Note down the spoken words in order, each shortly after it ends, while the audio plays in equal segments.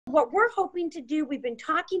what we're hoping to do, we've been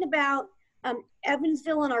talking about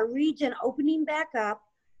Evansville and our region opening back up.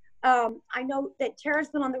 I know that Tara's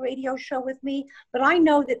been on the radio show with me, but I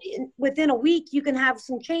know that within a week you can have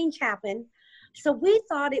some change happen. So we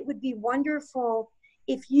thought it would be wonderful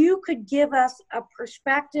if you could give us a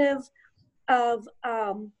perspective of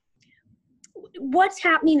what's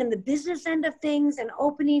happening in the business end of things and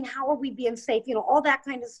opening, how are we being safe, you know, all that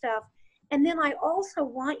kind of stuff. And then I also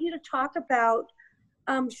want you to talk about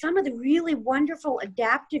some of the really wonderful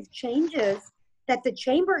adaptive changes that the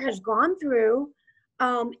Chamber has gone through,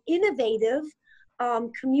 innovative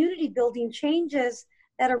community building changes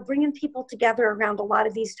that are bringing people together around a lot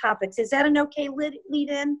of these topics. Is that an okay lead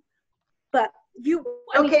in? But you,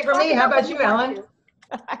 okay for me. How about you, Ellen?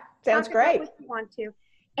 Sounds great. What you want to.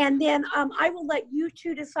 And then I will let you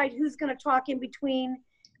two decide who's going to talk in between.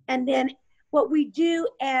 And then what we do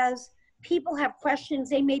as people have questions,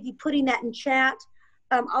 they may be putting that in chat.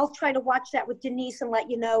 I'll try to watch that with Denise and let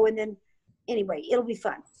you know. And then anyway, it'll be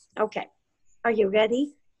fun. Okay. Are you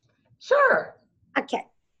ready? Sure. Okay.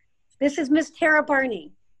 This is Miss Tara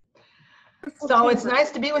Barney. So it's nice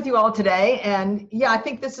to be with you all today. And yeah, I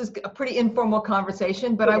think this is a pretty informal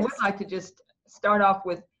conversation, but I would like to just start off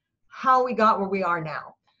with how we got where we are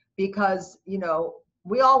now. Because, you know,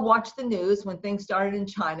 we all watched the news when things started in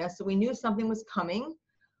China, so we knew something was coming.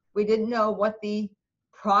 We didn't know what the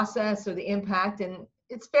process or the impact, and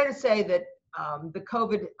it's fair to say that the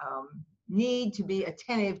COVID need to be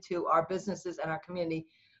attentive to our businesses and our community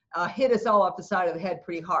hit us all off the side of the head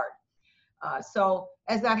pretty hard. So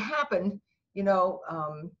as that happened, you know,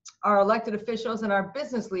 our elected officials and our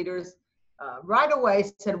business leaders right away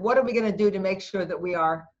said, what are we going to do to make sure that we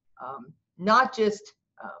are not just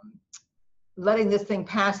letting this thing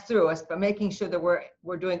pass through us, but making sure that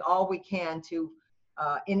we're doing all we can to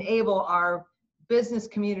enable our business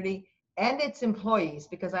community and its employees,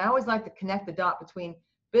 because I always like to connect the dot between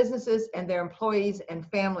businesses and their employees and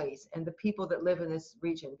families and the people that live in this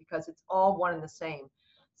region, because it's all one and the same.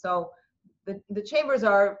 So the chambers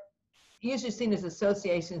are usually seen as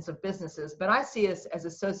associations of businesses, but I see us as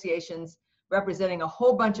associations representing a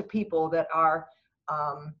whole bunch of people that are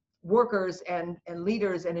workers and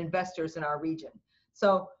leaders and investors in our region.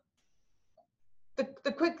 So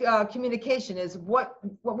the quick communication is what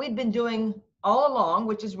we've been doing all along,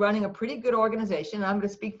 which is running a pretty good organization. I'm going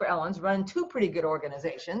to speak for Ellen's, running two pretty good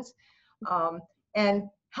organizations. And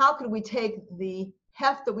how could we take the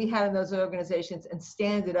heft that we had in those organizations and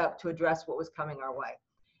stand it up to address what was coming our way?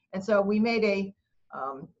 And so we made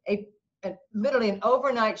literally an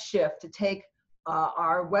overnight shift to take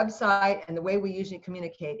our website and the way we usually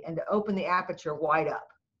communicate and to open the aperture wide up,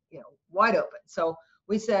 wide open. So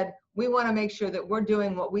we said, we want to make sure that we're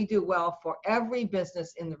doing what we do well for every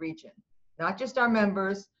business in the region, not just our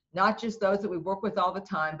members, not just those that we work with all the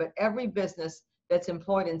time, but every business that's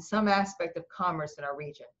employed in some aspect of commerce in our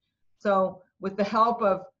region. So with the help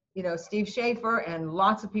of, Steve Schaefer and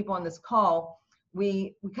lots of people on this call,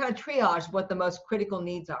 we kind of triaged what the most critical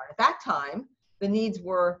needs are. At that time, the needs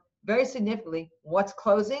were very significantly, what's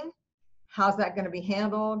closing? How's that going to be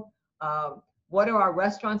handled? What are our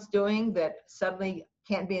restaurants doing that suddenly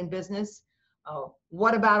can't be in business?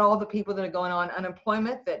 What about all the people that are going on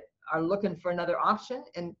unemployment that are looking for another option?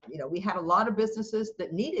 And we had a lot of businesses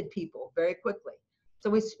that needed people very quickly.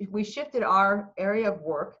 So we shifted our area of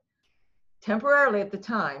work temporarily at the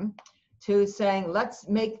time to saying, let's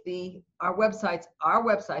make our website,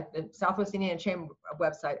 the Southwest Indiana Chamber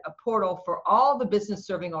website, a portal for all the business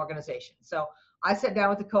serving organizations. So I sat down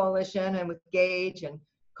with the coalition and with Gage and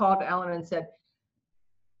called Ellen and said,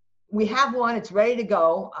 we have one, it's ready to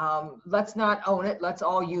go. Let's not own it, let's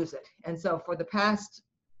all use it. And so for the past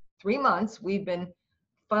 3 months, we've been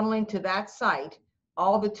funneling to that site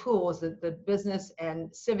all the tools that the business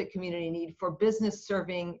and civic community need for business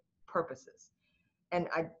serving purposes. And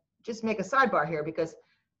I just make a sidebar here, because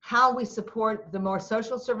how we support the more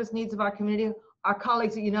social service needs of our community, our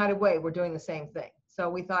colleagues at United Way were doing the same thing. So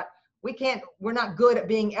we thought, we're not good at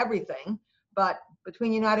being everything, but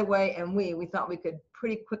between United Way and we thought we could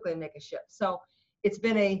pretty quickly make a shift. So it's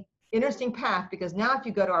been an interesting path, because now if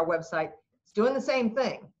you go to our website, it's doing the same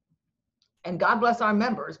thing. And God bless our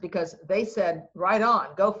members, because they said, right on,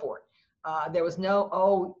 go for it. There was no,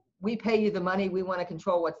 oh, we pay you the money, we want to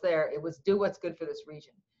control what's there. It was do what's good for this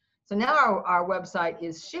region. So now our website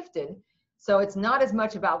is shifted. So it's not as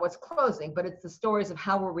much about what's closing, but it's the stories of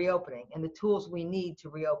how we're reopening and the tools we need to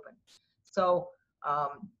reopen. So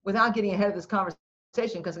without getting ahead of this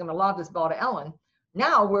conversation, because I'm going to lob this ball to Ellen,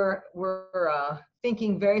 now we're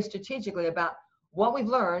thinking very strategically about what we've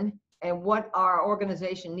learned and what our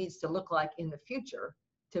organization needs to look like in the future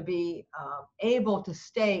to be able to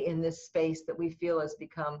stay in this space that we feel has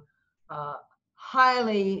become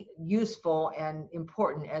highly useful and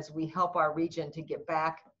important as we help our region to get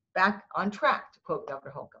back on track, to quote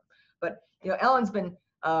Governor Holcomb. But Ellen's been,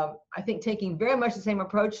 I think, taking very much the same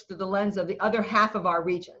approach through the lens of the other half of our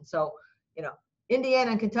region. So,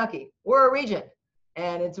 Indiana and Kentucky, we're a region,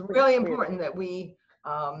 and it's really important that we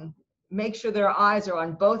make sure that our eyes are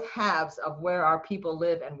on both halves of where our people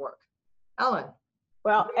live and work. Ellen.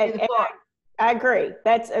 Well, and I agree.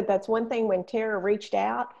 That's one thing. When Tara reached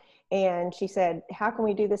out and she said, how can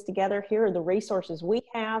we do this together? Here are the resources we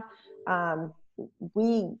have.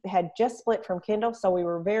 We had just split from Kindle, so we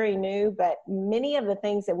were very new, but many of the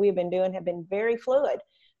things that we've been doing have been very fluid.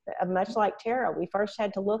 Much like Tara, we first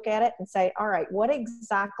had to look at it and say, all right, what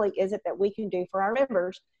exactly is it that we can do for our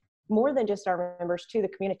members, more than just our members, to the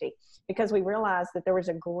community? Because we realized that there was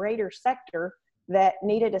a greater sector that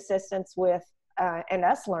needed assistance with and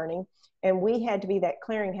us learning, and we had to be that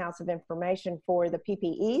clearinghouse of information for the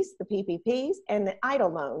PPEs, the PPPs, and the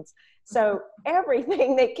EIDL loans. So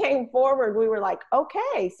everything that came forward, we were like,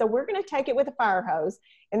 okay, so we're going to take it with a fire hose,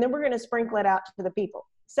 and then we're going to sprinkle it out to the people.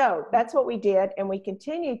 So that's what we did, and we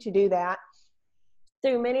continue to do that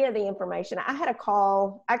through many of the information. I had a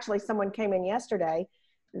call, actually someone came in yesterday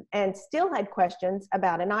and still had questions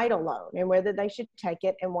about an EIDL loan and whether they should take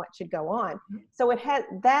it and what should go on. So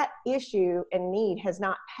that issue and need has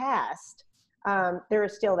not passed. There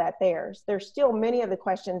is still that there. There's still many of the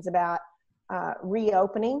questions about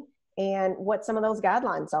reopening and what some of those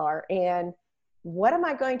guidelines are, and what am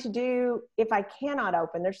I going to do if I cannot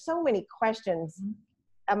open? There's so many questions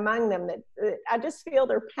among them that I just feel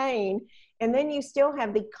their pain. And then you still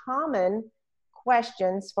have the common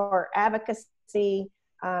questions for advocacy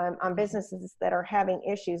on businesses that are having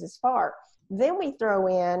issues as far. Then we throw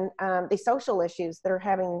in the social issues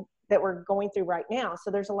that we're going through right now.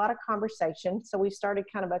 So there's a lot of conversation. So we've started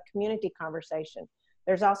kind of a community conversation.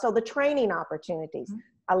 There's also the training opportunities.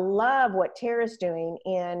 I love what Tara's doing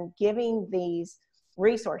in giving these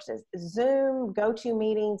resources, Zoom,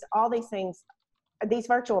 GoToMeetings, all these things. These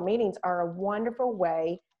virtual meetings are a wonderful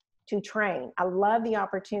way to train. I love the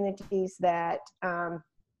opportunities that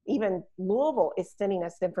even Louisville is sending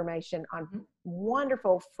us information on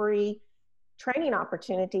wonderful free training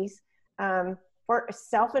opportunities for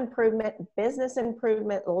self-improvement, business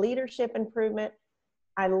improvement, leadership improvement.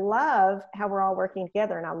 I love how we're all working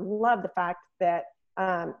together, and I love the fact that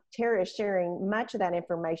Tara is sharing much of that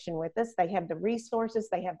information with us. They have the resources,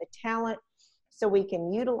 they have the talent, so we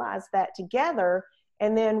can utilize that together,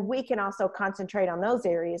 and then we can also concentrate on those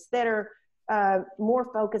areas that are more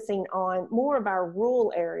focusing on more of our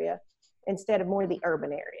rural area instead of more of the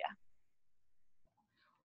urban area.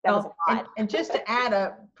 That was a lot. And just to add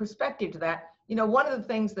a perspective to that, one of the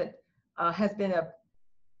things that has been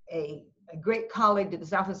a great colleague to the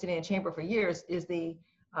Southwest Indiana Chamber for years is the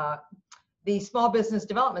Small Business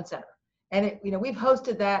Development Center. And we've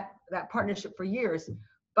hosted that partnership for years.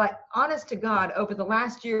 But honest to God, over the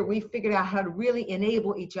last year, we've figured out how to really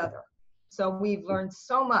enable each other. So we've learned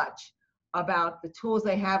so much about the tools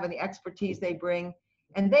they have and the expertise they bring.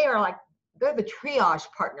 And they're the triage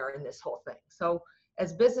partner in this whole thing. So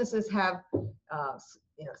as businesses have,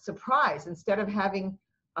 surprise, instead of having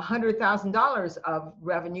 $100,000 of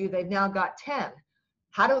revenue, they've now got 10.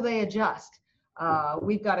 How do they adjust?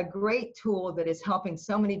 We've got a great tool that is helping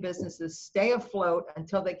so many businesses stay afloat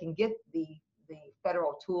until they can get the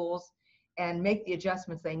federal tools and make the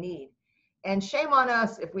adjustments they need. And shame on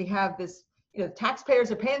us if we have this, taxpayers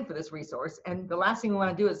are paying for this resource, and the last thing we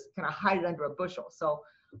want to do is kind of hide it under a bushel. So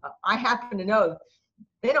I happen to know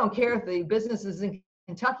they don't care if the business is in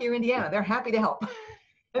Kentucky or Indiana, they're happy to help.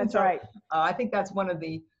 That's right. I think that's one of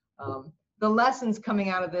the lessons coming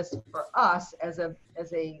out of this for us as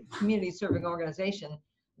a community serving organization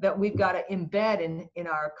that we've got to embed in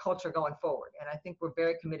our culture going forward. And I think we're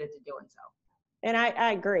very committed to doing so. And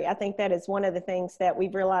I agree. I think that is one of the things that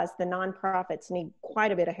we've realized the nonprofits need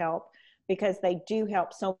quite a bit of help, because they do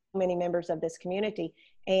help so many members of this community,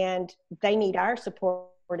 and they need our support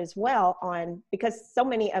as well because so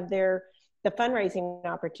many of the fundraising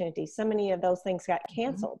opportunities, so many of those things got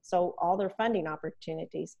canceled. So all their funding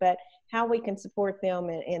opportunities, but how we can support them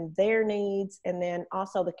in their needs, and then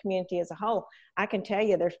also the community as a whole. I can tell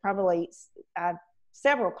you there's probably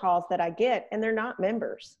several calls that I get and they're not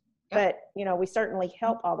members. But, we certainly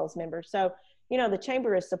help all those members. So, the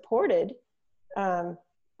chamber is supported,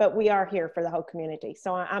 but we are here for the whole community.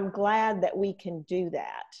 So I'm glad that we can do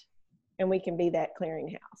that and we can be that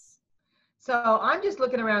clearinghouse. So I'm just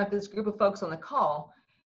looking around at this group of folks on the call,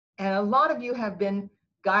 and a lot of you have been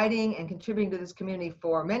guiding and contributing to this community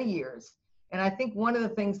for many years. And I think one of the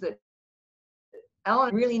things that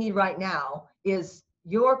Ellen really need right now is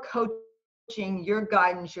your coaching, your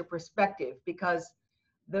guidance, your perspective, because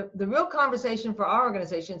the real conversation for our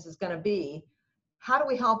organizations is going to be, how do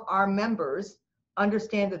we help our members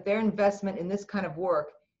understand that their investment in this kind of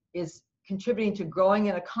work is contributing to growing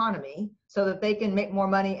an economy so that they can make more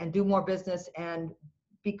money and do more business and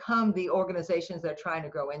become the organizations they're trying to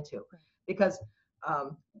grow into. Because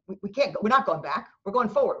we're not going back, we're going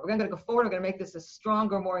forward. We're going to go forward, we're going to make this a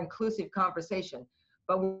stronger, more inclusive conversation.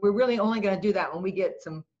 But we're really only going to do that when we get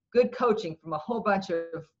some good coaching from a whole bunch of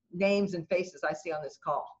names and faces I see on this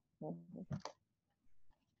call.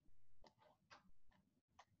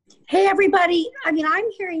 Hey, everybody. I mean,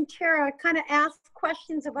 I'm hearing Tara kind of ask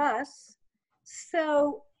questions of us.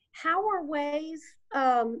 So how are ways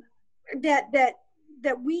that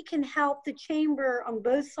we can help the chamber on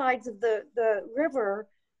both sides of the river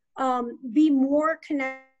be more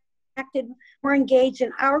connected, more engaged,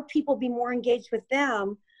 and our people be more engaged with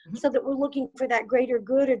them, so that we're looking for that greater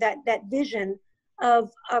good, or that vision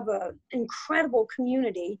of an incredible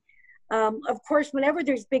community. Of course, whenever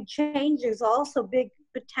there's big change, there's also big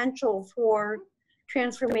potential for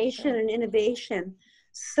transformation and innovation.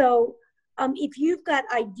 So if you've got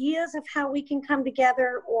ideas of how we can come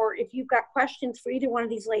together, or if you've got questions for either one of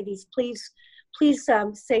these ladies, please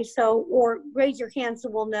say so, or raise your hand so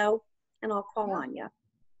we'll know, and I'll call on you.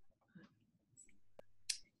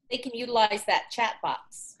 They can utilize that chat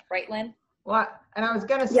box, right, Lynn? Well, and I was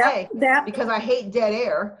going to say, because I hate dead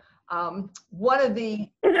air, one of the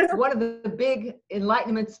big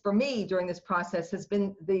enlightenments for me during this process has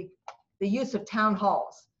been the use of town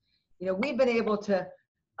halls. You know, we've been able to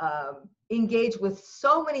engage with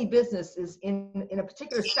so many businesses in a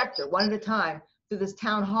particular sector, one at a time, through this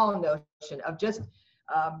town hall notion of just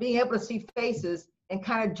being able to see faces and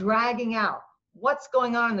kind of dragging out what's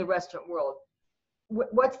going on in the restaurant world.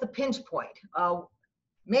 What's the pinch point?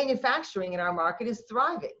 Manufacturing in our market is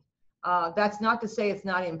thriving. That's not to say it's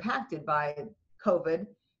not impacted by COVID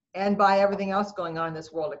and by everything else going on in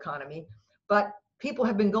this world economy, but people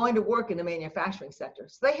have been going to work in the manufacturing sector.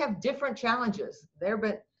 So they have different challenges.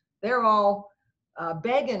 They're all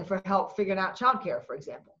begging for help figuring out childcare, for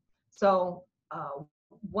example. So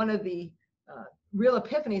one of the real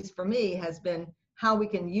epiphanies for me has been how we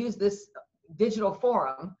can use this digital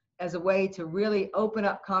forum as a way to really open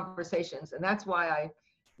up conversations. And that's why I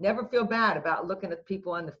never feel bad about looking at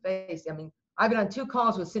people in the face. I mean, I've been on 2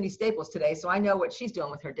 calls with Cindy Staples today, so I know what she's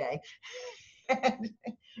doing with her day.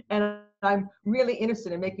 and I'm really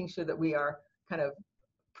interested in making sure that we are kind of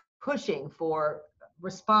pushing for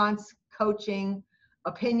response, coaching,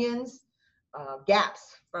 opinions,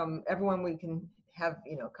 gaps from everyone we can have,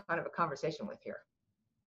 you know, kind of a conversation with here.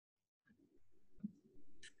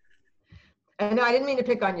 And no, I didn't mean to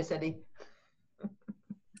pick on you, Cindy.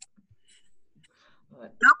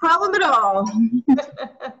 No problem at all.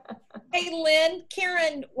 Hey, Lynn,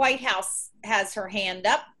 Karen Whitehouse has her hand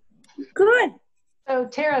up. Good. So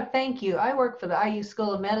Tara, thank you. I work for the IU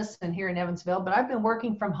School of Medicine here in Evansville, but I've been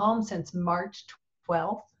working from home since March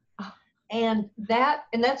 12th. And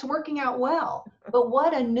that's working out well. But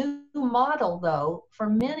what a new model, though, for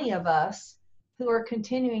many of us who are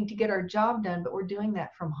continuing to get our job done, but we're doing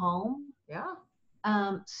that from home. Yeah.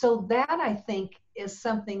 So that, I think, is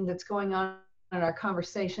something that's going on in our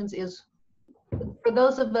conversations. Is for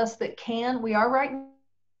those of us that can, we are right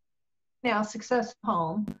now successful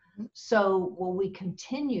home. So will we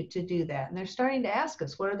continue to do that? And they're starting to ask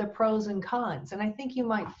us, what are the pros and cons? And I think you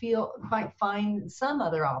might find some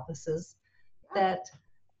other offices that's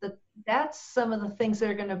some of the things that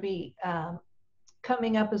are going to be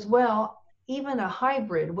coming up as well. Even a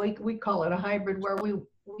hybrid, we call it a hybrid, where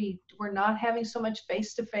we're not having so much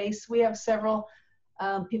face-to-face. We have several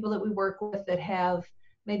people that we work with that have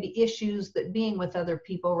maybe issues that being with other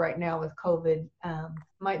people right now with COVID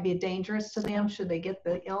might be dangerous to them should they get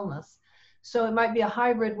the illness. So it might be a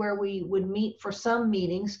hybrid where we would meet for some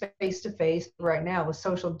meetings face-to-face right now with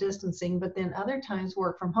social distancing, but then other times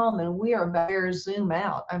work from home, and we are about to Zoom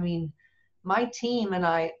out. I mean, my team and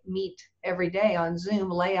I meet every day on Zoom,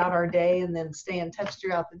 lay out our day, and then stay in touch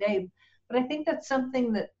throughout the day. But I think that's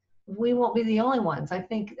something that we won't be the only ones. I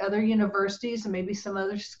think other universities and maybe some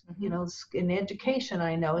others, you know, in education,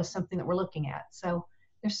 I know is something that we're looking at. So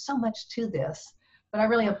there's so much to this, but I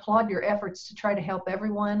really applaud your efforts to try to help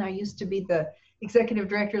everyone. I used to be the executive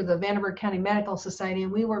director of the Vanderburgh County Medical Society,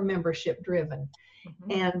 and we were membership driven.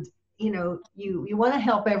 And, you know, you want to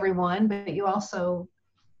help everyone, but you also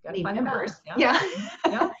need members. Yeah.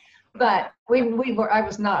 But I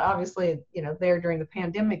was not obviously, you know, there during the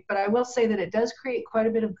pandemic, but I will say that it does create quite a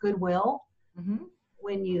bit of goodwill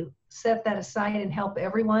when you set that aside and help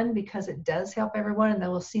everyone, because it does help everyone, and they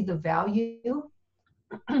will see the value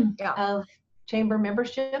of chamber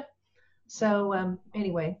membership. So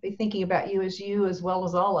anyway, be thinking about you as well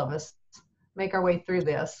as all of us make our way through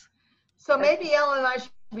this. So maybe Ellen and I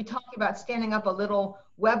should be talking about standing up a little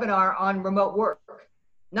webinar on remote work,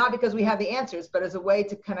 not because we have the answers, but as a way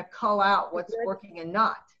to kind of call out what's working and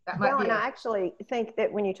not. That might be. And I actually think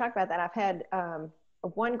that when you talk about that, I've had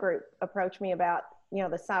one group approach me about,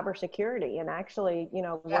 the cybersecurity and actually,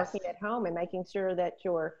 working at home and making sure that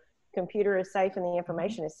your computer is safe and the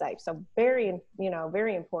information is safe. So very,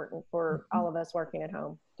 very important for all of us working at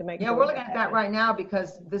home to make sure. Yeah, we're looking at that right now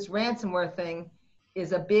because this ransomware thing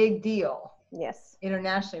is a big deal. Yes.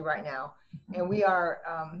 Internationally right now. And we are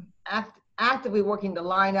actively working to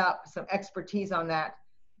line up some expertise on that.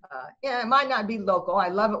 It might not be local. I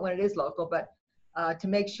love it when it is local, but to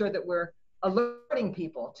make sure that we're alerting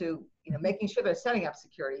people to, making sure they're setting up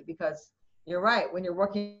security, because you're right, when you're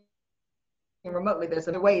working remotely, there's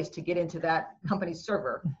other ways to get into that company's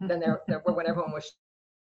server than there were when everyone was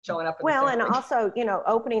showing up. And also,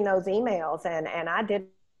 opening those emails, and I did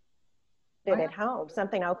it at home.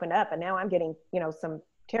 Something opened up, and now I'm getting, some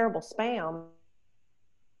terrible spam,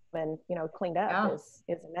 and cleaned up is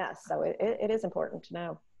a mess. So it is important to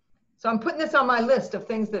know. So I'm putting this on my list of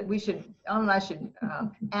things that Ellen and I should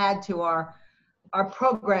add to our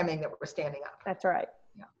programming that we're standing up. That's right.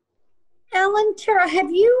 Ellen, Tara, have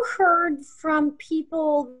you heard from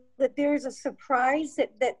people that there's a surprise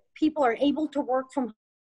that people are able to work from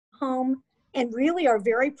home and really are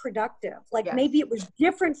very productive? Like maybe it was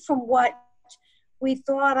different from what we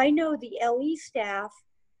thought. I know the LE staff,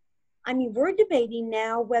 we're debating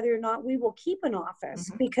now whether or not we will keep an office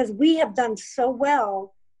because we have done so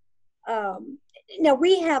well. Now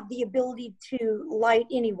we have the ability to light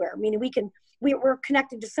anywhere. We're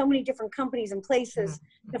connected to so many different companies and places.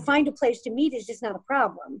 To find a place to meet is just not a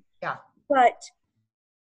problem. Yeah. But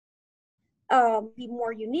be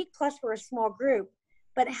more unique, plus we're a small group.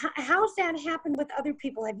 But how's that happened with other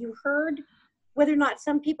people? Have you heard whether or not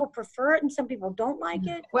some people prefer it and some people don't like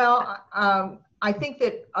it? Well, I think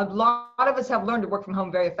that a lot of us have learned to work from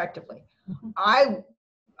home very effectively.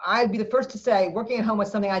 I'd be the first to say working at home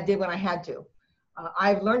was something I did when I had to.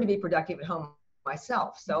 I've learned to be productive at home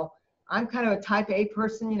myself. So I'm kind of a type A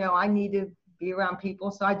person. I need to be around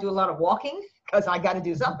people. So I do a lot of walking because I got to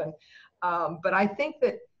do something. But I think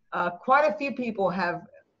that quite a few people have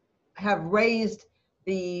raised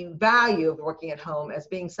the value of working at home as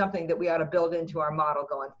being something that we ought to build into our model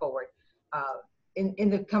going forward. In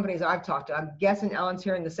the companies I've talked to, I'm guessing Ellen's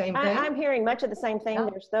hearing the same thing. I'm hearing much of the same thing. Yeah.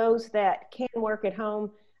 There's those that can work at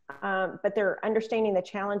home, but they're understanding the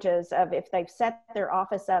challenges of if they've set their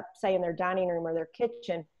office up, say in their dining room or their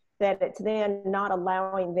kitchen, that it's then not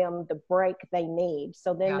allowing them the break they need.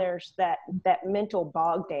 So then there's that mental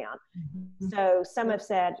bog down. So some have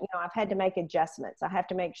said, I've had to make adjustments. I have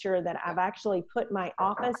to make sure that I've actually put my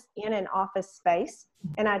office in an office space,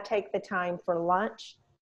 and I take the time for lunch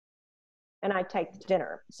and I take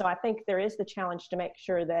dinner. So I think there is the challenge to make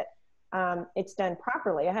sure that it's done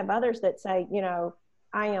properly. I have others that say,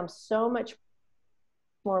 I am so much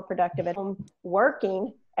more productive at home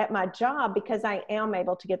working at my job because I am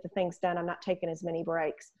able to get the things done. I'm not taking as many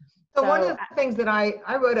breaks. So one of the things that I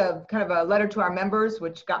wrote a kind of a letter to our members,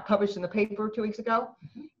 which got published in the paper 2 weeks ago,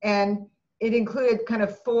 and it included kind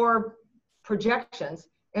of 4 projections.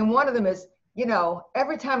 And one of them is,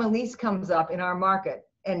 every time a lease comes up in our market,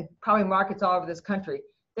 and probably markets all over this country,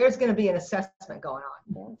 there's going to be an assessment going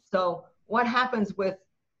on. So what happens with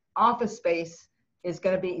office space is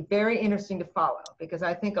going to be very interesting to follow, because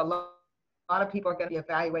I think a lot of people are going to be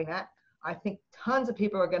evaluating that. I think tons of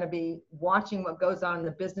people are going to be watching what goes on in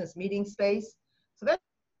the business meeting space. So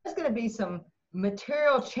there's going to be some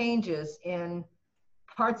material changes in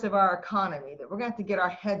parts of our economy that we're going to have to get our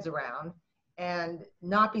heads around and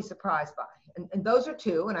not be surprised by. And those are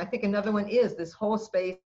 2. And I think another one is this whole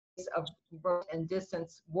space of remote and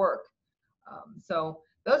distance work. So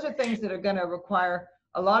those are things that are going to require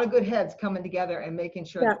a lot of good heads coming together and making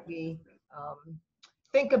sure that we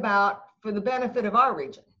think about for the benefit of our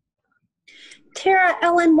region. Tara,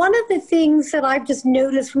 Ellen, one of the things that I've just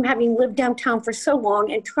noticed from having lived downtown for so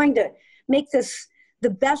long and trying to make this the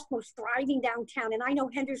best, most thriving downtown, and I know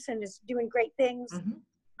Henderson is doing great things.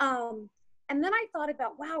 And then I thought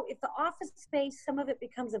about, wow, if the office space, some of it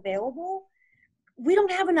becomes available, we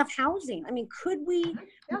don't have enough housing. Could we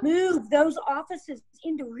move those offices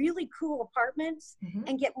into really cool apartments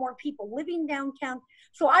and get more people living downtown?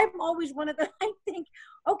 So I'm always I think,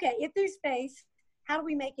 okay, if there's space, how do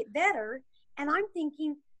we make it better? And I'm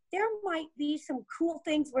thinking, there might be some cool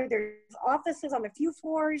things where there's offices on a few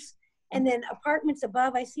floors and then apartments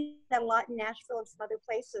above. I see that a lot in Nashville and some other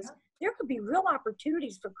places. There could be real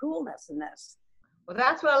opportunities for coolness in this. Well,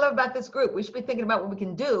 that's what I love about this group. We should be thinking about what we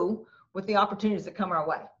can do with the opportunities that come our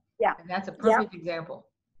way. Yeah. And that's a perfect example.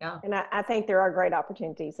 Yeah. And I think there are great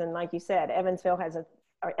opportunities. And like you said, Evansville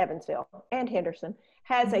and Henderson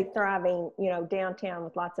has a thriving, downtown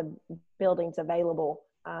with lots of buildings available.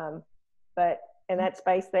 And that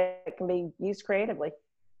space that can be used creatively.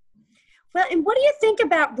 Well, and what do you think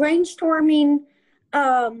about brainstorming?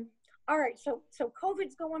 All right, so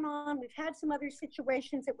COVID's going on. We've had some other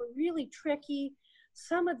situations that were really tricky.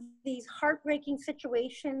 Some of these heartbreaking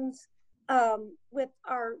situations with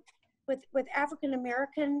African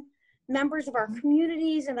American members of our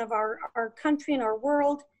communities and of our country and our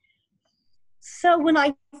world. So when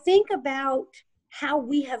I think about how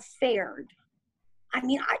we have fared, I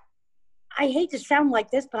mean, I hate to sound like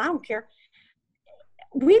this, but I don't care.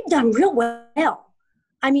 We've done real well.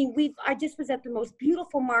 I mean, I just was at the most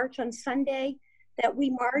beautiful march on Sunday that we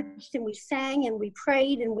marched and we sang and we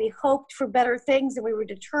prayed and we hoped for better things and we were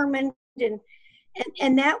determined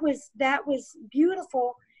and that was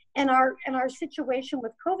beautiful. And our situation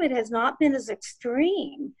with COVID has not been as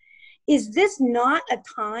extreme. Is this not a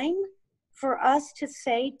time for us to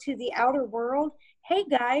say to the outer world, hey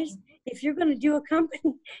guys, if you're going to do a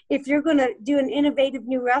company, if you're going to do an innovative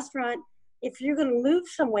new restaurant, if you're going to move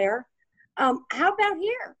somewhere, how about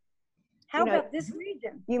here? How about this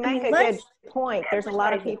region? You make a good point. There's a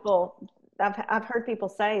lot of people, I've heard people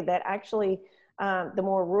say that actually the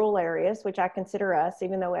more rural areas, which I consider us,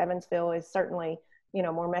 even though Evansville is certainly,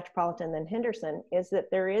 more metropolitan than Henderson, is that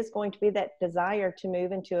there is going to be that desire to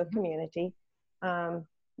move into a community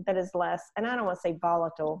that is less, and I don't want to say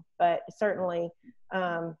volatile, but certainly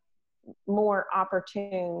more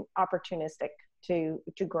opportunistic to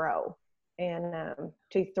grow and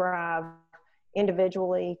to thrive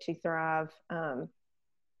individually, to thrive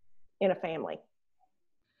in a family.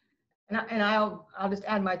 And I'll just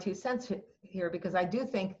add my 2 cents here, because I do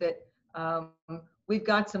think that we've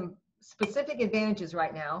got some specific advantages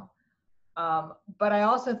right now, but I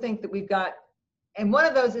also think that we've got, and one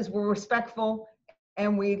of those is we're respectful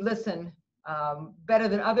and we listen better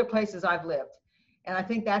than other places I've lived. And I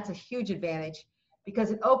think that's a huge advantage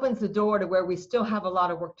because it opens the door to where we still have a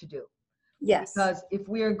lot of work to do. Yes. Because if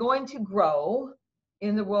we are going to grow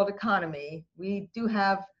in the world economy, we do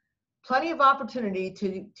have plenty of opportunity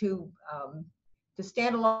to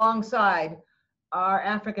stand alongside our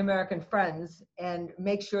African American friends and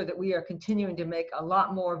make sure that we are continuing to make a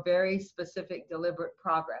lot more very specific, deliberate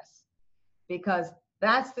progress. Because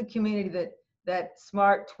that's the community that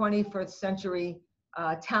smart 21st century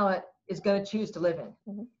talent is going to choose to live in.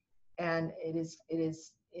 Mm-hmm. And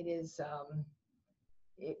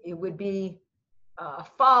it would be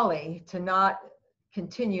folly to not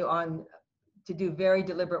continue on to do very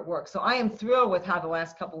deliberate work. So I am thrilled with how the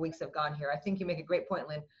last couple of weeks have gone here. I think you make a great point,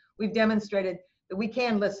 Lynn. We've demonstrated that we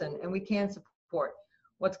can listen and we can support.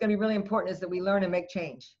 What's going to be really important is that we learn and make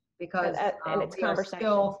change, because we are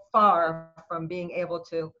still far from being able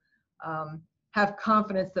to have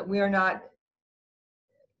confidence that we are not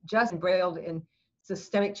just embroiled in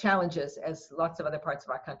systemic challenges as lots of other parts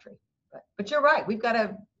of our country. But you're right. We've got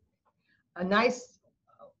a nice,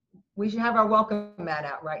 we should have our welcome mat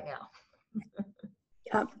out right now.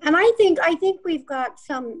 Yeah. And I think we've got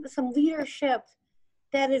some leadership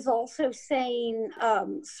that is also saying,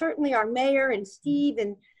 certainly our mayor and Steve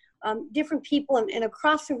and different people and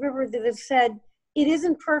across the river that have said, it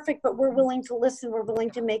isn't perfect, but we're willing to listen, we're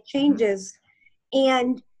willing to make changes.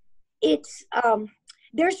 And it's,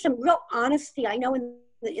 there's some real honesty. I know in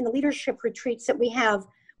the leadership retreats that we have,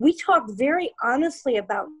 we talk very honestly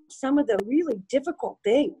about some of the really difficult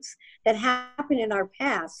things that happened in our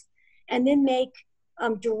past, and then make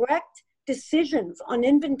direct decisions on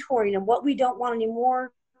inventory and what we don't want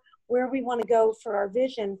anymore, where we want to go for our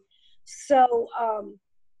vision. So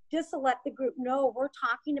just to let the group know, we're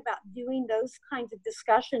talking about doing those kinds of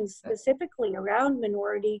discussions specifically around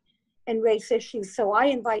minority and race issues. So I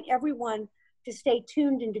invite everyone to stay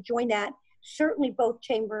tuned and to join that. Certainly both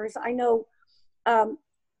chambers. I know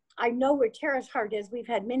where Tara's heart is. We've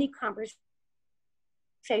had many conversations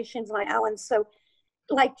like Alan. So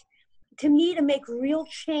like, to me, to make real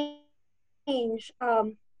change,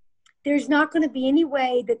 there's not going to be any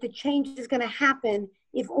way that the change is going to happen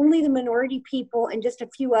if only the minority people and just a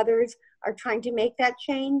few others are trying to make that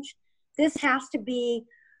change. This has to be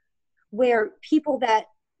where people that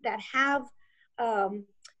have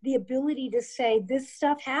the ability to say this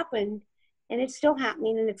stuff happened and it's still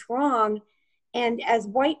happening and it's wrong. And as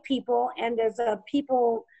white people and as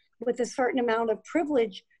people with a certain amount of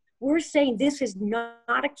privilege, we're saying this is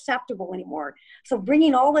not acceptable anymore. So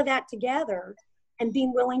bringing all of that together and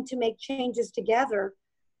being willing to make changes together,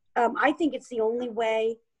 I think it's the only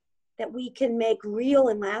way that we can make real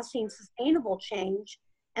and lasting sustainable change.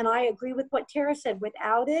 And I agree with what Tara said.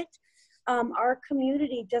 Without it, our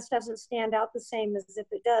community just doesn't stand out the same as if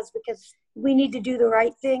it does, because we need to do the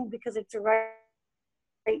right thing because it's the right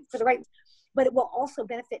for the right, but it will also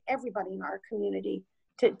benefit everybody in our community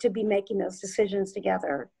to be making those decisions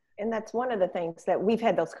together. And that's one of the things that we've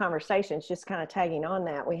had those conversations, just kind of tagging on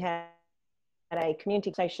that. We had a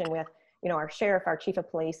community session with, you know, our sheriff, our chief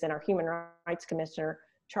of police, and our human rights commissioner,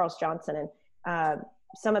 Charles Johnson, and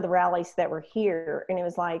some of the rallies that were here. And it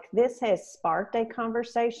was like, this has sparked a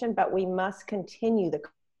conversation, but we must continue the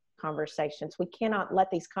conversations. We cannot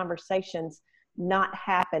let these conversations not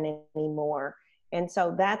happen anymore. And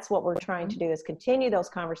so that's what we're trying to do, is continue those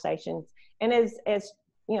conversations. And as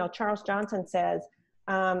you know, Charles Johnson says,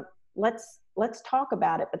 let's talk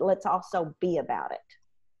about it, but let's also be about it.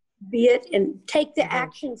 Be it, and take the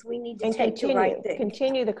actions we need to and take to right thing.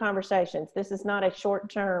 Continue the conversations. This is not a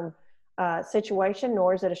short-term situation,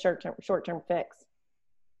 nor is it a short-term fix.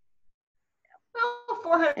 Well,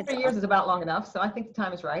 400 years is about long enough, so I think the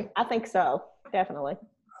time is right. I think so, definitely.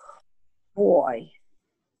 Boy,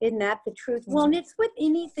 isn't that the truth? Well, and it's with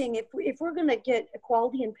anything. If we're going to get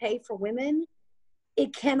equality and pay for women,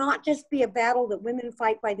 it cannot just be a battle that women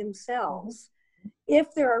fight by themselves.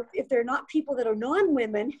 If there are not people that are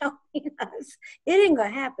non-women helping us, it ain't gonna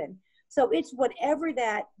happen. So it's whatever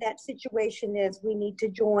that situation is, we need to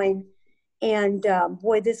join. And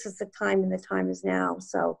boy, this is the time, and the time is now.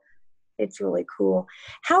 So it's really cool.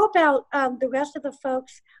 How about the rest of the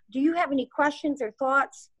folks? Do you have any questions or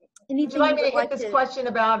thoughts? Anything would you like me to hit this question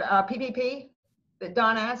about PPP that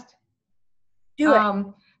Don asked? Do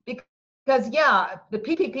it. Because yeah, the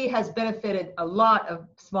PPP has benefited a lot of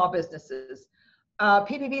small businesses.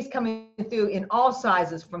 PPP is coming through in all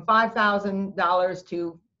sizes, from $5,000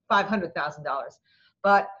 to $500,000.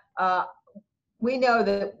 But we know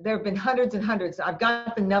that there have been hundreds and hundreds. I've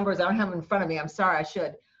got the numbers. I don't have them in front of me. I'm sorry, I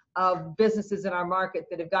should. Of businesses in our market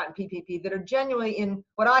that have gotten PPP that are genuinely in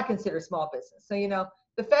what I consider small business. So, you know,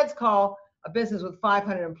 the feds call a business with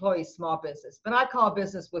 500 employees small business, but I call a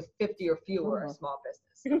business with 50 or fewer a small business.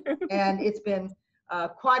 And it's been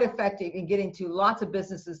quite effective in getting to lots of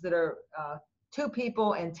businesses that are 2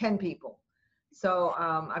 people and 10 people. So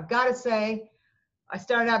I've got to say, I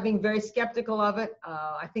started out being very skeptical of it.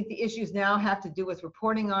 I think the issues now have to do with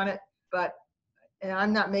reporting on it, and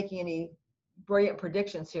I'm not making any brilliant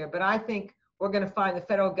predictions here, but I think we're going to find the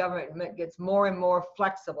federal government gets more and more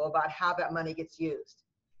flexible about how that money gets used.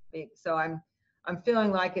 So I'm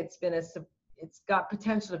feeling like it's got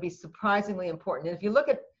potential to be surprisingly important. And if you look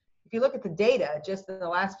at the data just in the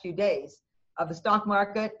last few days of the stock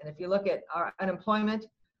market, and if you look at our unemployment,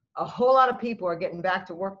 a whole lot of people are getting back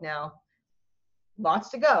to work now, lots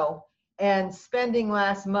to go, and spending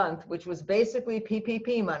last month, which was basically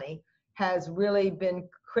PPP money, has really been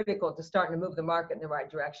critical to starting to move the market in the right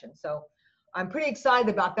direction. So I'm pretty excited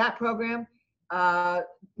about that program.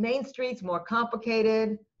 Main Street's more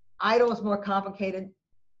complicated, Idle's more complicated,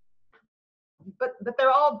 but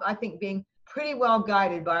they're all, I think, being pretty well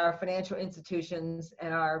guided by our financial institutions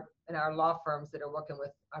and our law firms that are working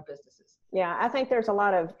with our businesses. Yeah, I think there's a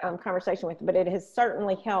lot of conversation with it, but it has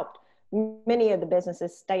certainly helped many of the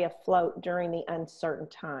businesses stay afloat during the uncertain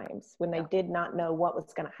times when they did not know what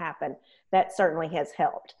was going to happen. That certainly has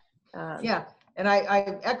helped. Yeah, and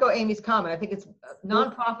I echo Amy's comment. I think it's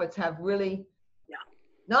nonprofits have really,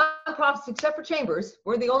 nonprofits except for chambers,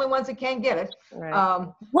 we're the only ones that can get it. Right.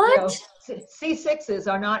 What? You know, C6s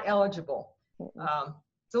are not eligible.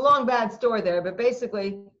 It's a long, bad story there, but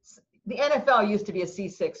basically the NFL used to be a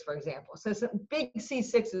C6, for example. So some big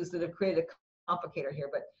C6s that have created a complicator here,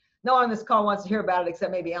 but no one on this call wants to hear about it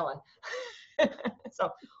except maybe Ellen.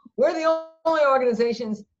 So we're the only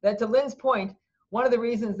organizations that, to Lynn's point, one of the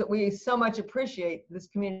reasons that we so much appreciate this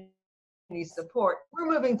community support, we're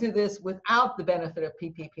moving through this without the benefit of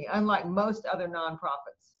PPP, unlike most other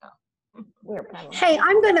nonprofits. Hey,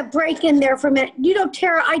 I'm going to break in there for a minute. You know,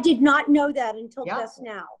 Tara, I did not know that until just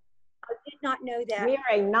now. I did not know that. We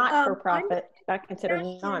are a not-for-profit, not considered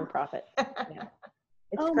nonprofit. Yeah.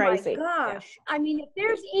 It's crazy. Oh my gosh. Yeah. I mean, if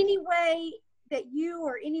there's any way that you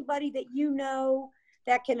or anybody that you know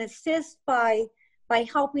that can assist by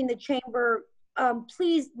helping the chamber,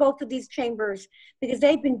 please, both of these chambers, because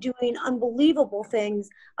they've been doing unbelievable things.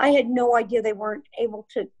 I had no idea they weren't able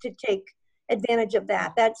to take advantage of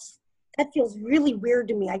that. That feels really weird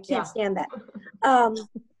to me. I can't stand that.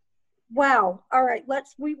 Wow. All right.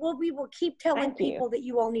 We will keep telling Thank you. people that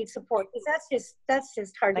you all need support, because that's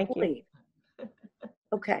just hard Thank to you. believe.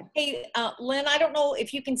 Okay. Hey, Lynn, I don't know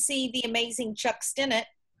if you can see the amazing Chuck Stinnett,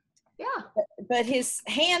 Yeah. but his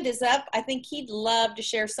hand is up. I think he'd love to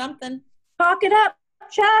share something. Talk it up,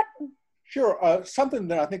 Chuck. Sure. Something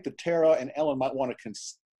that I think that Tara and Ellen might want to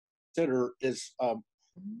consider is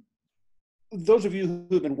those of you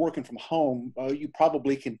who have been working from home, you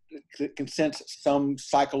probably can sense some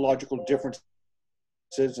psychological differences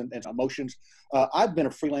and emotions. I've been a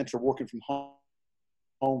freelancer working from home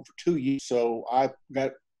for 2 years, so I've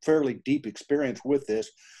got fairly deep experience with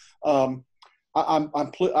this. I've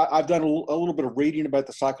done a little bit of reading about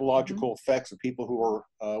the psychological effects of people who are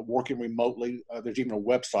working remotely. There's even a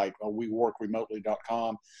website,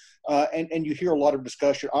 weworkremotely.com, and you hear a lot of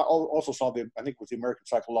discussion. I also saw I think it was the American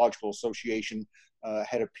Psychological Association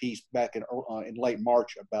had a piece back in late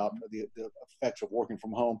March about the effects of working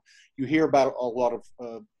from home. You hear about a lot of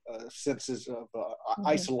senses of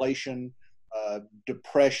isolation,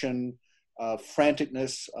 depression,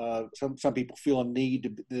 franticness. Some people feel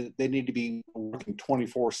they need to be working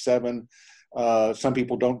 24/7. Some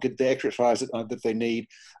people don't get the exercise that they need.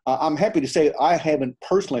 I'm happy to say I haven't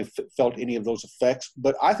personally felt any of those effects,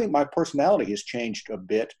 but I think my personality has changed a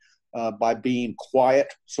bit by being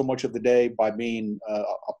quiet so much of the day, by being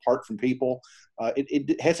apart from people.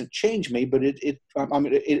 It hasn't changed me, but it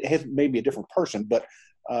hasn't made me a different person. But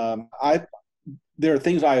there are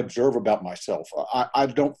things I observe about myself. I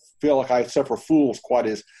don't feel like I suffer fools quite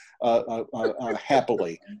as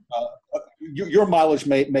happily. Your mileage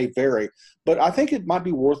may vary, but I think it might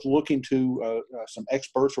be worth looking to some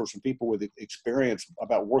experts or some people with experience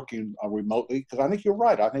about working remotely, because I think you're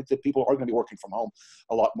right. I think that people are going to be working from home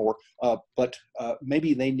a lot more, but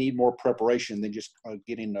maybe they need more preparation than just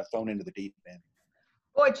getting thrown into the deep end.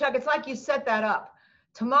 Boy, Chuck, it's like you set that up.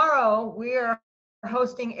 Tomorrow, we are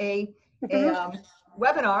hosting a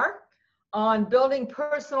webinar on building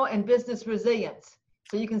personal and business resilience.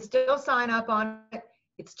 So you can still sign up on it.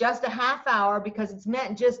 It's just a half hour, because it's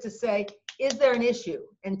meant just to say, is there an issue?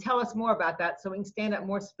 And tell us more about that so we can stand up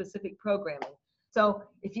more specific programming. So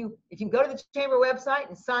if you go to the Chamber website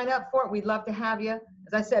and sign up for it, we'd love to have you.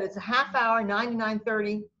 As I said, it's a half hour, 9 to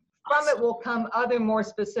 9:30. From it will come other more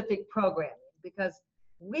specific programming, because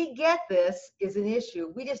we get this is an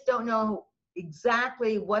issue. We just don't know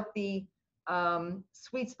exactly what the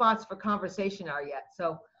sweet spots for conversation are yet.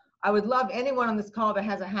 So I would love anyone on this call that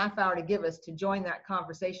has a half hour to give us to join that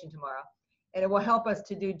conversation tomorrow. And it will help us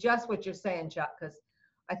to do just what you're saying, Chuck, because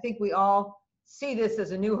I think we all see this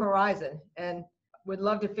as a new horizon and would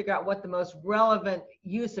love to figure out what the most relevant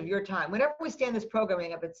use of your time. Whenever we stand this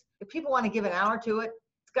programming up, if people want to give an hour to it,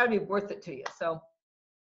 it's got to be worth it to you. So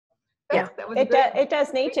yeah, it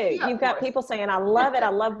does need to. You've got people saying, I love it. I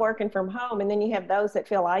love working from home. And then you have those that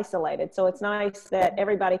feel isolated. So it's nice that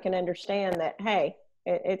everybody can understand that, hey,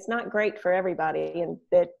 it's not great for everybody. And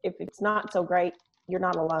that if it's not so great, you're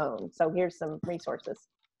not alone. So here's some resources.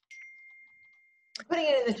 Putting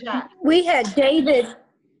it in the chat. We had David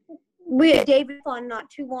on not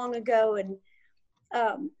too long ago, and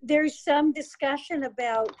there's some discussion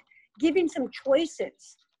about giving some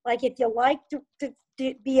choices. Like, if you like to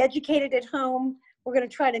be educated at home, we're going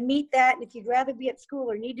to try to meet that. And if you'd rather be at school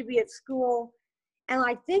or need to be at school. And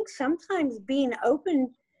I think sometimes being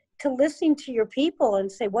open to listening to your people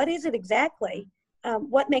and say, what is it exactly?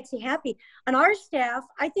 What makes you happy? On our staff,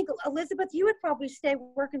 I think, Elizabeth, you would probably stay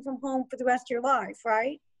working from home for the rest of your life,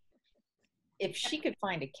 right? If she could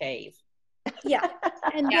find a cave. Yeah.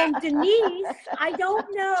 And then Denise, I don't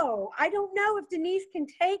know if Denise can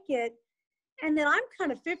take it. And then I'm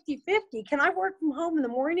kind of 50-50. Can I work from home in the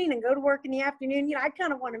morning and go to work in the afternoon? You know, I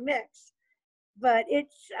kind of want to mix. But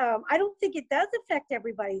it's, I don't think it does affect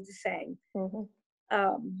everybody the same.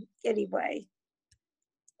 Anyway.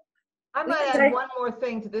 I might add one more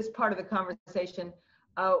thing to this part of the conversation.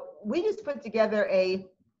 We just put together a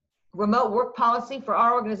remote work policy for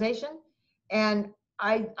our organization. And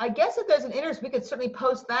I guess if there's an interest, we could certainly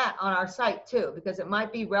post that on our site too, because it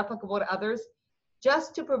might be replicable to others,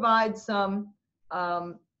 just to provide some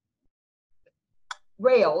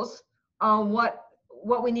rails on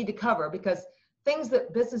what we need to cover. Because things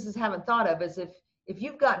that businesses haven't thought of is if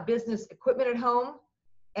you've got business equipment at home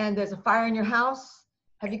and there's a fire in your house,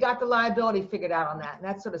 have you got the liability figured out on that? And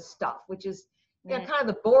that sort of stuff, which is kind of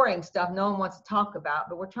the boring stuff no one wants to talk about,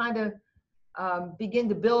 but we're trying to begin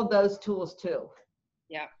to build those tools too.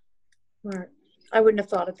 Yeah. Right. I wouldn't have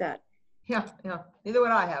thought of that. Yeah, neither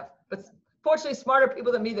would I have. But fortunately, smarter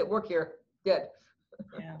people than me that work here did.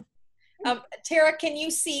 Yeah. Tara, can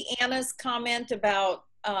you see Anna's comment about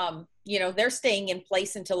they're staying in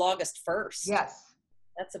place until August 1st. Yes.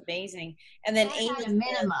 That's amazing. And then That's Amy at a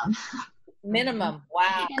minimum. minimum.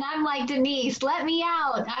 Wow. And I'm like, Denise, let me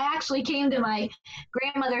out. I actually came to my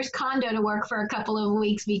grandmother's condo to work for a couple of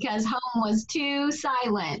weeks because home was too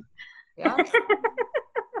silent. Yeah.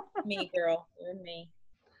 Me, girl. You and me.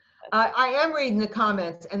 I am reading the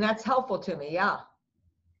comments, and that's helpful to me. Yeah.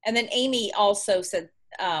 And then Amy also said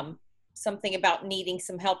something about needing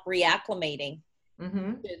some help reacclimating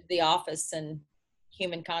to the office and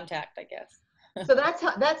human contact, I guess. So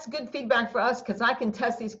that's good feedback for us, because I can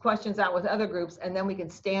test these questions out with other groups, and then we can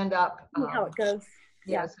stand up. See how it goes.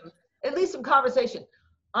 Yeah. At least some conversation.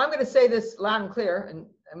 I'm going to say this loud and clear, and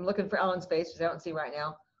I'm looking for Ellen's face, which I don't see right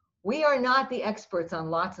now. We are not the experts on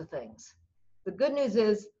lots of things. The good news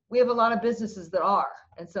is we have a lot of businesses that are.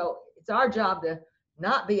 And so it's our job to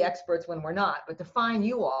not be experts when we're not, but to find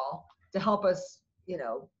you all to help us,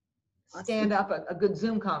 stand up a good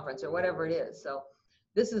Zoom conference or whatever it is. So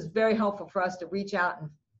this is very helpful for us to reach out and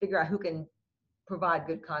figure out who can provide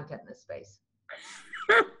good content in this space.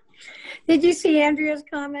 Did you see Andrea's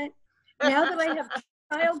comment? Now that I have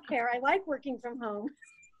childcare, I like working from home.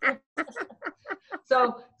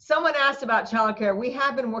 So someone asked about childcare. We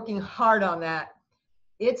have been working hard on that.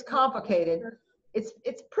 It's complicated.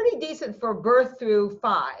 It's pretty decent for birth through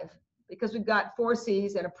 5 because we've got 4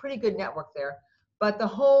 C's and a pretty good network there. But the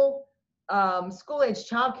whole school-age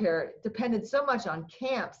childcare depended so much on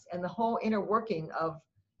camps and the whole inner working of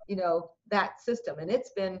that system, and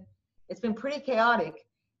it's been pretty chaotic.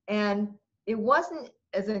 And it wasn't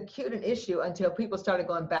as acute an issue until people started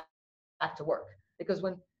going back to work, because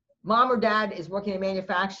when mom or dad is working in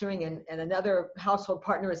manufacturing and another household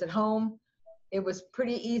partner is at home, it was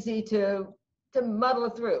pretty easy to muddle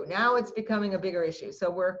it through. Now it's becoming a bigger issue. So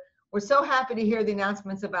we're so happy to hear the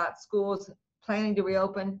announcements about schools planning to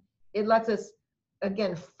reopen. It lets us,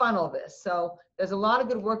 again, funnel this. So there's a lot of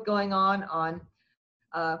good work going on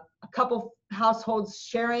a couple households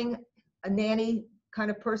sharing a nanny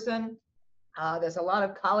kind of person. There's a lot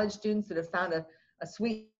of college students that have found a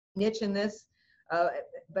sweet niche in this.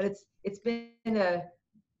 But it's been a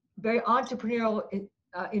very entrepreneurial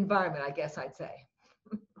environment, I guess I'd say.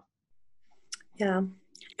 Yeah.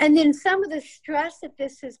 And then some of the stress that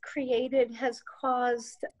this has created has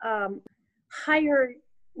caused higher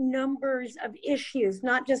numbers of issues,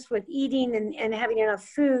 not just with eating and having enough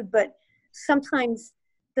food, but sometimes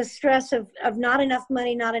the stress of not enough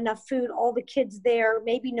money, not enough food, all the kids there,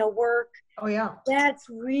 maybe no work. Oh, yeah. That's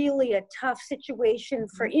really a tough situation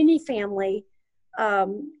for any family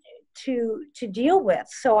to deal with.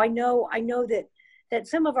 So I know that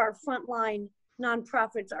some of our frontline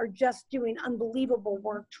nonprofits are just doing unbelievable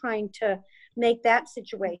work trying to make that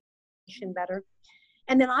situation better.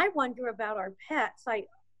 And then I wonder about our pets.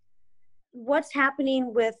 What's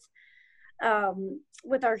happening with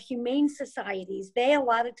our humane societies? They a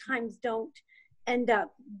lot of times don't end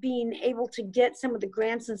up being able to get some of the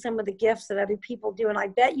grants and some of the gifts that other people do. And I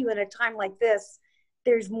bet you in a time like this,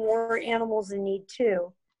 there's more animals in need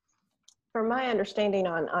too. From my understanding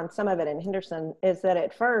on some of it in Henderson is that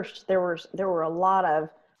at first there were a lot of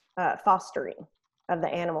fostering of the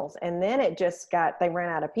animals, and then they ran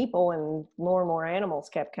out of people and more animals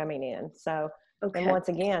kept coming in. So, and once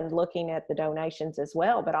again, looking at the donations as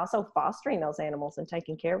well, but also fostering those animals and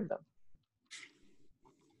taking care of them.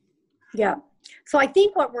 Yeah. So I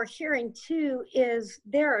think what we're hearing too is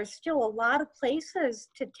there are still a lot of places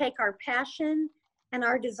to take our passion and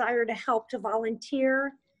our desire to help, to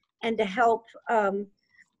volunteer and to help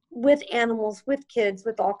with animals, with kids,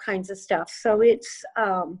 with all kinds of stuff. So it's,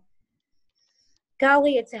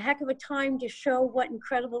 golly, it's a heck of a time to show what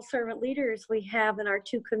incredible servant leaders we have in our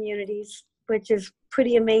 2 communities, which is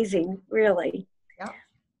pretty amazing, really.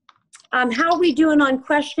 Yeah. How are we doing on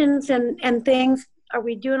questions and things? Are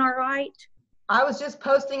we doing all right? I was just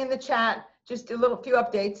posting in the chat, just a few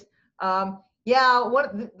updates. Yeah,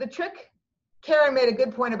 the trick, Karen made a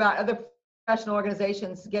good point about other professional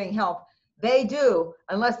organizations getting help. They do,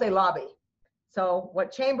 unless they lobby. So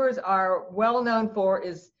what chambers are well known for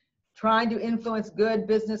is trying to influence good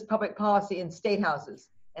business public policy in state houses.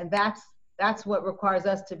 And that's what requires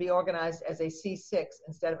us to be organized as a C6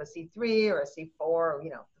 instead of a C3 or a C4 or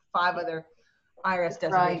 5 other IRS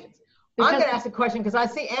designations. Right. I'm going to ask a question because I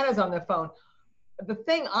see Anna's on the phone. The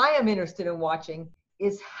thing I am interested in watching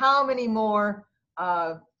is how many more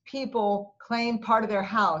people claim part of their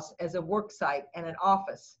house as a work site and an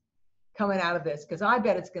office coming out of this, because I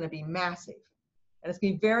bet it's going to be massive. And it's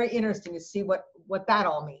going to be very interesting to see what that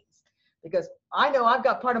all means. Because I know I've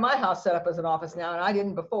got part of my house set up as an office now, and I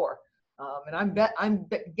didn't before. And I'm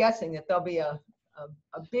guessing that there'll be a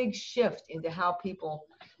a big shift into how people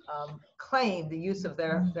claim the use of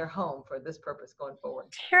their home for this purpose going forward.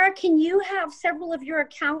 Tara, can you have several of your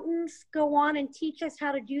accountants go on and teach us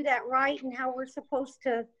how to do that right and how we're supposed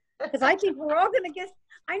to, because I think we're all going to get,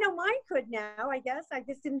 I know mine could now, I guess. I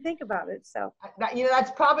just didn't think about it. So, you know,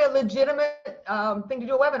 that's probably a legitimate thing to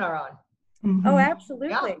do a webinar on. Mm-hmm. Oh, absolutely.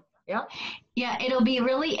 Yeah. Yeah, it'll be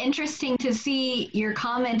really interesting to see your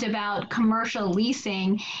comment about commercial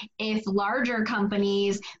leasing if larger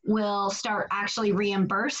companies will start actually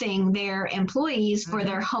reimbursing their employees for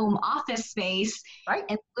their home office space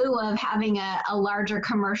in lieu of having a larger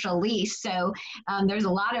commercial lease. So there's a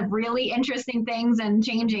lot of really interesting things and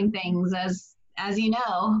changing things as you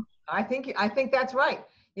know. I think that's right.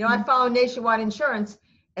 You know, I follow Nationwide Insurance,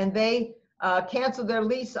 and they canceled their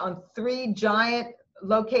lease on 3 giant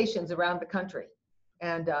locations around the country.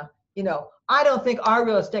 And, you know, I don't think our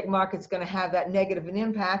real estate market's going to have that negative an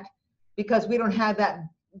impact because we don't have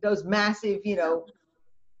those massive, you know,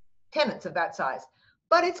 tenants of that size.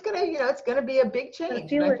 But it's going to, you know, it's going to be a big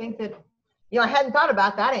change. And I think that, you know, I hadn't thought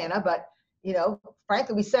about that, Anna, but, you know,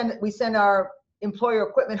 frankly, we send our employer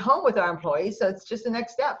equipment home with our employees. So it's just the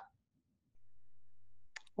next step.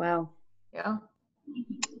 Wow. Yeah.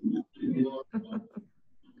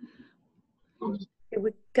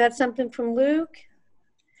 We got something from Luke.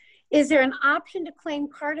 Is there an option to claim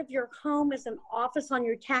part of your home as an office on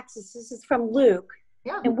your taxes? This is from Luke.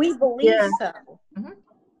 Yeah. And we believe so. Mm-hmm.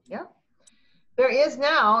 Yeah. There is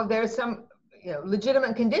now, there's some, you know,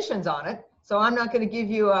 legitimate conditions on it. So I'm not going to give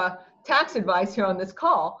you tax advice here on this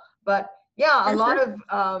call, but yeah, a lot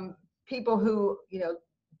of people who, you know,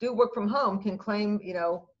 do work from home can claim, you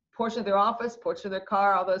know, portion of their office, portion of their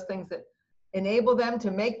car, all those things that enable them to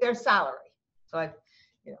make their salary. So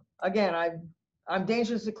you know, again, I'm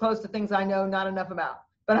dangerously close to things I know not enough about,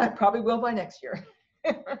 but I probably will by next year.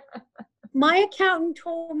 My accountant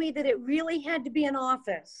told me that it really had to be an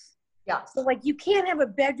office. Yeah. So like you can't have a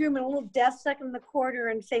bedroom and a little desk stuck in the corner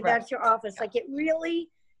and say that's your office. Yeah. Like it really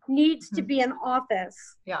needs to be an office.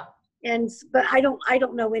 Yeah. But I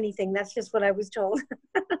don't know anything. That's just what I was told.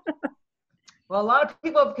 Well, a lot of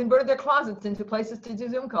people have converted their closets into places to do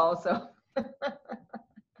Zoom calls, so.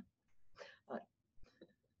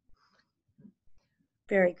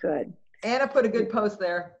 Very good. Anna put a good post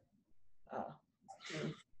there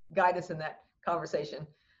to guide us in that conversation.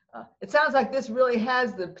 It sounds like this really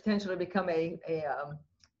has the potential to become a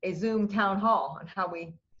Zoom town hall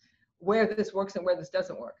on where this works and where this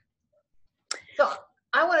doesn't work. So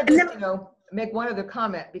I want to just, you know, make one other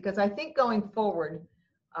comment, because I think going forward,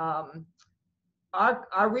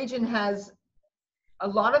 our region has a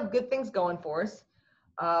lot of good things going for us.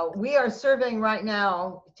 We are surveying right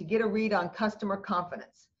now to get a read on customer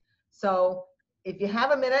confidence. So if you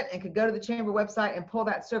have a minute and could go to the Chamber website and pull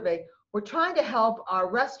that survey, we're trying to help our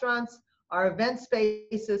restaurants, our event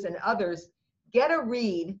spaces, and others get a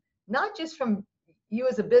read, not just from you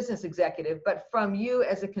as a business executive, but from you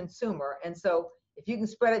as a consumer. And so if you can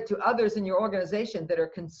spread it to others in your organization that are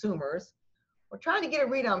consumers, we're trying to get a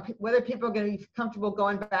read on whether people are going to be comfortable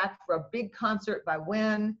going back for a big concert by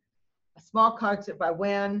when, a small concert by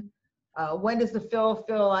when does the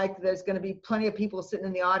feel like there's going to be plenty of people sitting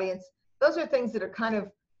in the audience. Those are things that are kind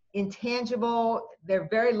of intangible. They're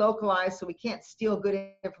very localized, so we can't steal good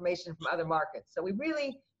information from other markets. So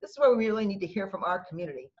this is where we really need to hear from our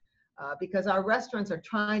community, because our restaurants are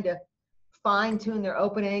trying to fine tune their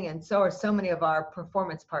opening, and so are so many of our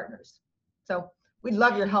performance partners. So we'd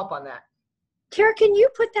love your help on that. Tara, can you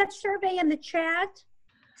put that survey in the chat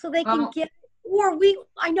so they can get, or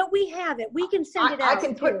I know we have it. We can send it out. I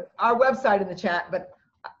can put our website in the chat, but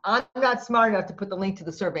I'm not smart enough to put the link to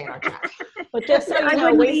the survey in our chat. But just so you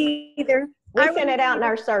know, we sent it out in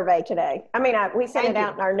our survey today. I mean, we sent it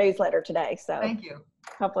out in our newsletter today. So thank you.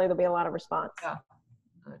 Hopefully there'll be a lot of response. Yeah.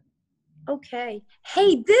 Okay.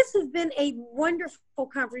 Hey, this has been a wonderful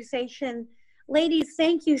conversation. Ladies,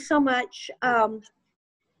 thank you so much.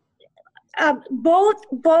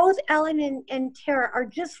 Both Ellen and Tara are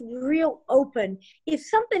just real open. If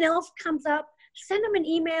something else comes up, send them an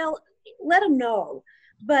email, let them know.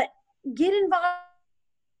 But get involved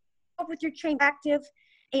with your chamber active,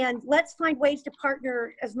 and let's find ways to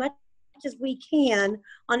partner as much as we can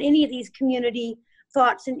on any of these community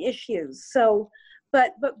thoughts and issues. So,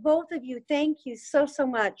 but both of you, thank you so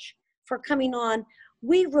much for coming on.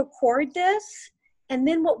 We record this, and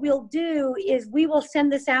then what we'll do is we will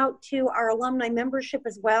send this out to our alumni membership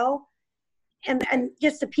as well. And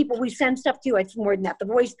just the people we send stuff to, it's more than that, the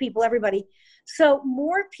voice people, everybody. So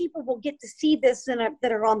more people will get to see this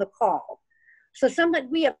that are on the call. So sometimes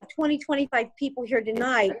we have 20, 25 people here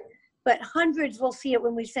tonight, but hundreds will see it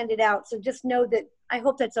when we send it out. So just know that, I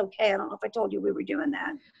hope that's okay. I don't know if I told you we were doing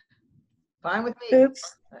that. Fine with me.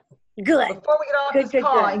 Oops. Good. Before we get off Good, this good,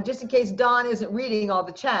 call, good. and just in case Don isn't reading all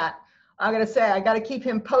the chat, I'm going to say I got to keep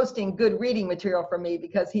him posting good reading material for me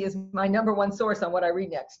because he is my #1 source on what I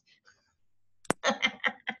read next.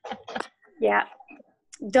 Yeah.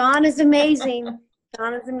 Don is amazing.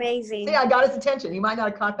 Don is amazing. See, I got his attention. He might not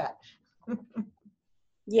have caught that.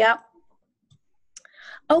 Yep.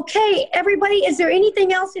 Okay, everybody, is there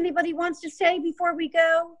anything else anybody wants to say before we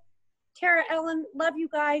go? Tara, Ellen, love you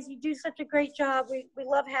guys. You do such a great job. We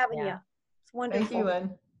love having you. It's wonderful. Thank you,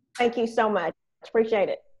 Lynn. Thank you so much. Appreciate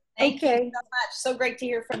it. Thank you Okay. so much. So great to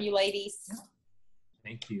hear from you, ladies.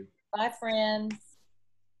 Thank you. Bye, friends.